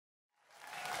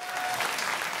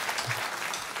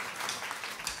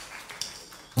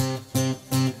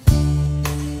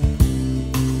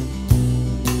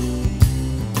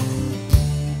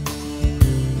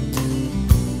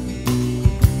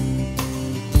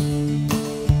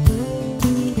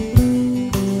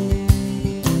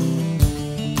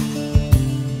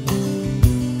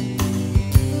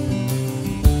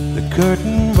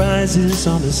curtain rises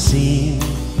on a scene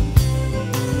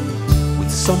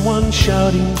with someone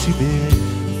shouting to be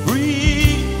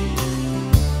free.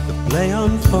 The play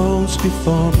unfolds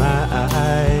before my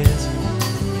eyes.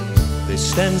 There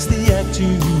stands the actor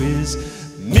who is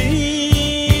me.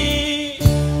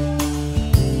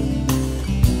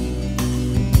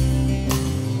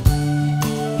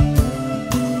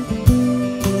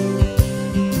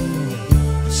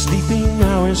 Sleeping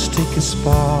hours take a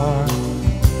spark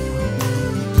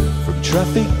from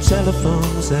traffic,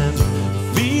 telephones and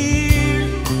fear.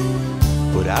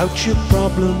 Put out your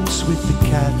problems with the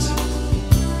cat.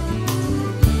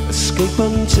 Escape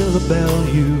until the bell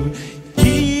you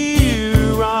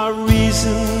hear. Our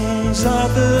reasons are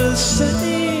the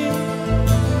same,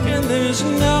 and there's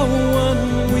no one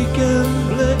we can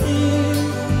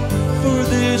blame, for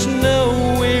there's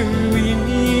nowhere we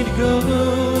need go,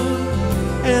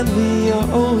 and the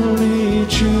only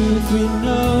truth we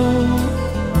know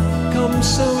comes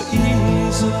so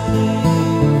easily.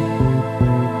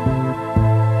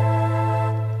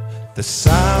 The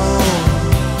sound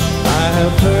I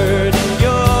have heard in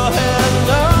your head,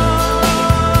 oh,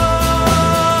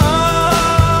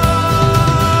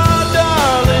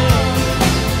 darling,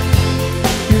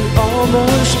 you're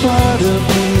almost part of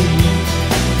me.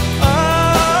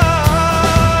 Oh,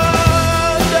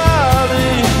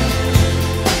 darling,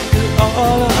 you're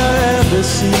all I ever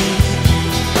see.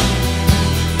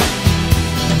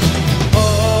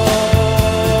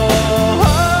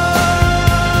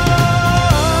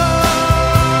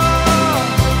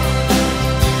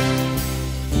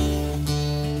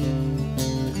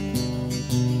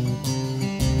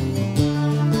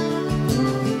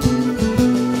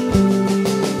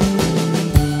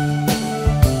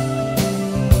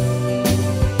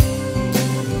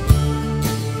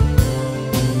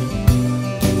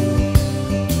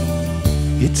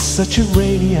 It's such a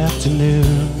rainy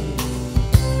afternoon,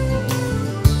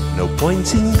 no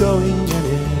point in going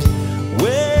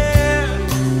anywhere.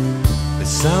 The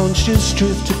sounds just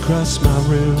drift across my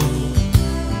room.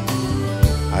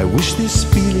 I wish this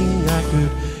feeling I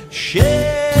could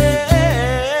share.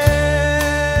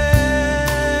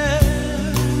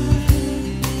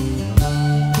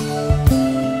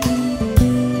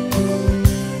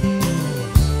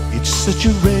 It's such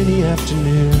a rainy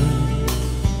afternoon.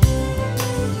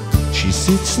 She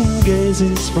sits and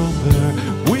gazes from her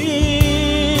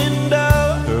window.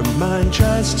 Her mind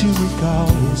tries to recall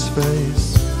his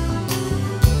face.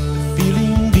 The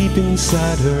feeling deep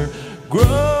inside her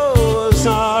grows.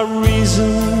 Our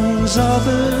reasons are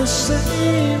the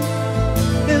same,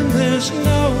 and there's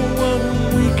no one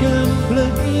we can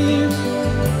blame,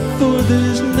 for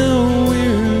there's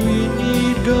nowhere we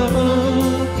need go,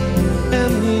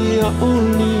 and the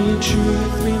only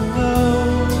truth we know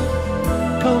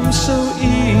comes so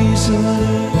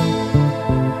easily.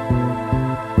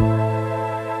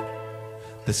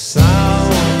 The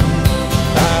sound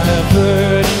I have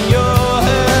heard in your